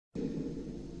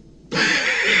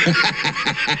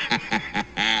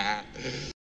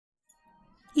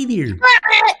Hey there.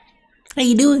 How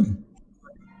you doing?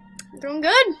 Doing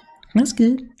good. That's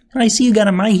good. I see you got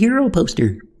a My Hero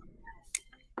poster.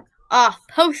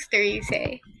 Poster, you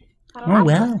say? Oh,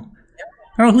 wow.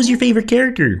 Oh, who's your favorite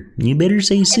character? You better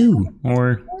say Sue,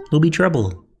 or there'll be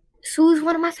trouble. Sue's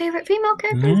one of my favorite female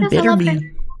characters. Yes, Better I love be. her.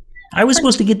 I was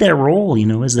supposed to get that role, you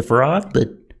know, as the frog, but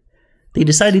they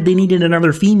decided they needed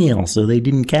another female, so they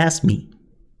didn't cast me.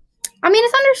 I mean,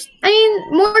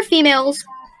 more females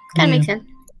kind of makes sense.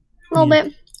 A little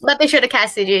bit. But they should have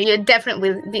casted you. You'd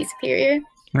definitely be superior.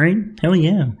 Right? Hell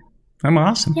yeah. I'm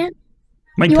awesome. Yeah.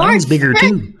 My You tongue's are. bigger,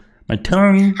 too. My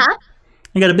tongue. Huh?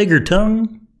 I got a bigger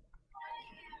tongue.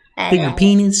 Bigger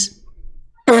penis.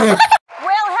 Well,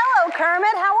 hello,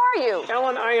 Kermit. How are you?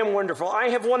 Ellen, I am wonderful. I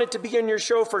have wanted to be on your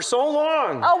show for so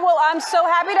long. Oh, well, I'm so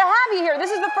happy to have you here.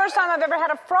 This is the first time I've ever had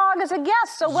a frog as a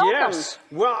guest, so welcome. Yes.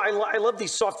 Well, I love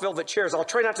these soft velvet chairs. I'll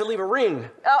try not to leave a ring.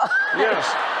 Oh.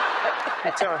 Yes.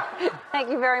 Thank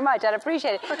you very much. I'd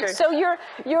appreciate it. Okay. So you're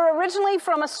originally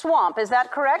from a swamp, is that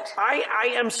correct?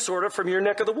 I am sort of from your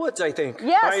neck of the woods, I think.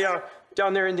 Yes.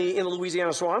 Down there in the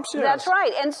Louisiana swamps. Yes. That's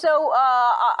right. And so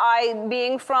I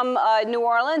being from New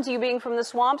Orleans, you being from the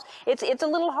swamps, it's a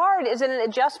little hard. Is it an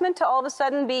adjustment to all of a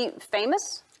sudden be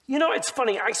famous? You know, it's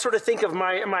funny. I sort of think of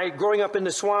my growing up in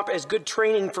the swamp as good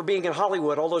training for being in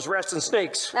Hollywood. All those rats and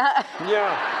snakes. Yeah.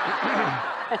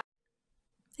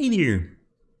 Hey there.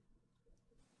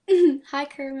 Hi,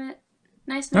 Kermit.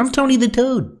 Nice. I'm Tony the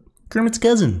Toad, Kermit's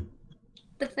cousin.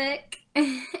 The thick.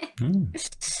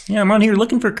 Yeah, I'm on here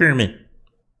looking for Kermit.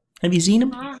 Have you seen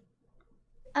him?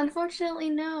 Unfortunately,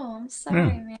 no. I'm sorry,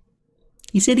 man.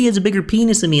 He said he has a bigger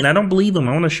penis than me, and I don't believe him.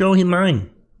 I want to show him mine.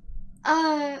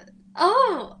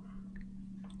 Oh!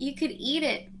 You could eat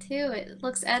it, too. It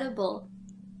looks edible.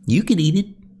 You could eat it.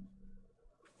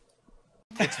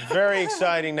 It's very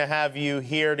exciting to have you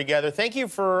here together. Thank you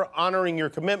for honoring your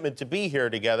commitment to be here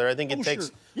together. I think it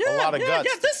takes a lot of guts.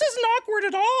 Yeah, this isn't awkward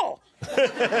at all.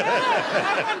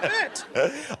 Not one bit.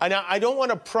 I don't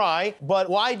want to pry, but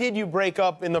why did you break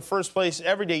up in the first place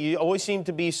every day? You always seem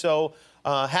to be so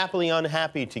happily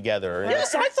unhappy together.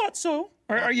 Yes, I thought so.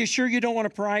 Are you sure you don't want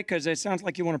to pry? Because it sounds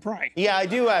like you want to pry. Yeah, I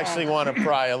do actually want to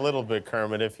pry a little bit,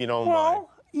 Kermit, if you don't mind.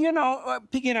 You know,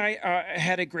 Piggy and I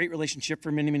had a great relationship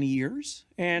for many, many years,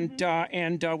 and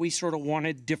we sort of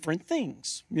wanted different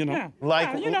things, you know. Yeah.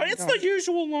 Like, you know, it's the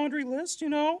usual laundry list, you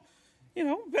know,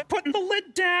 putting the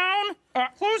lid down,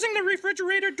 closing the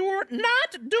refrigerator door,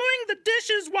 not doing the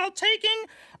dishes while taking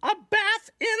a bath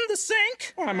in the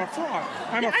sink. Well, I'm a frog.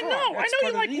 I'm a frog. I know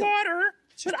you like water.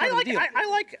 But I like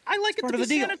it to be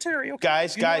sanitary. Okay?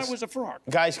 Guys, you know I was a frog.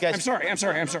 Guys. I'm sorry.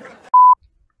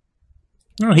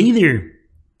 Oh, hey there.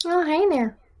 Oh, hey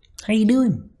there. How you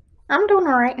doing? I'm doing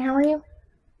all right. How are you?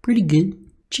 Pretty good.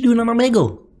 What you doing on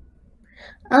Omegle?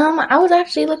 I was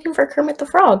actually looking for Kermit the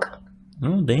Frog.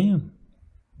 Oh, damn.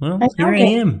 Well, here I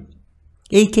am.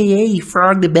 AKA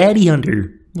Frog the Baddie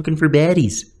Hunter. Looking for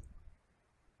baddies.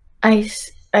 I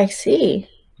see.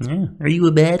 Yeah. Are you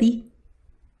a baddie?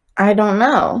 I don't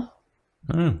know.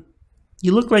 Oh.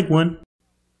 You look like one.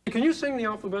 Can you sing the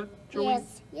alphabet, Joey?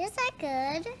 Yes, I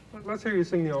could. Let's hear you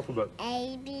sing the alphabet.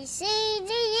 A, B, C,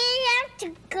 D, E, F,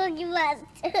 to Cookie Monster.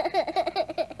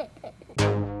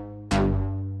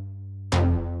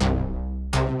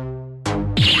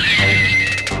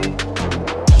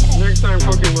 Next time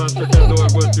Cookie Monster can do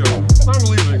it with you. I'm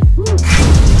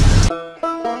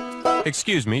leaving.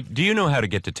 Excuse me, do you know how to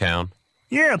get to town?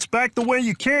 Yeah, it's back the way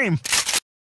you came.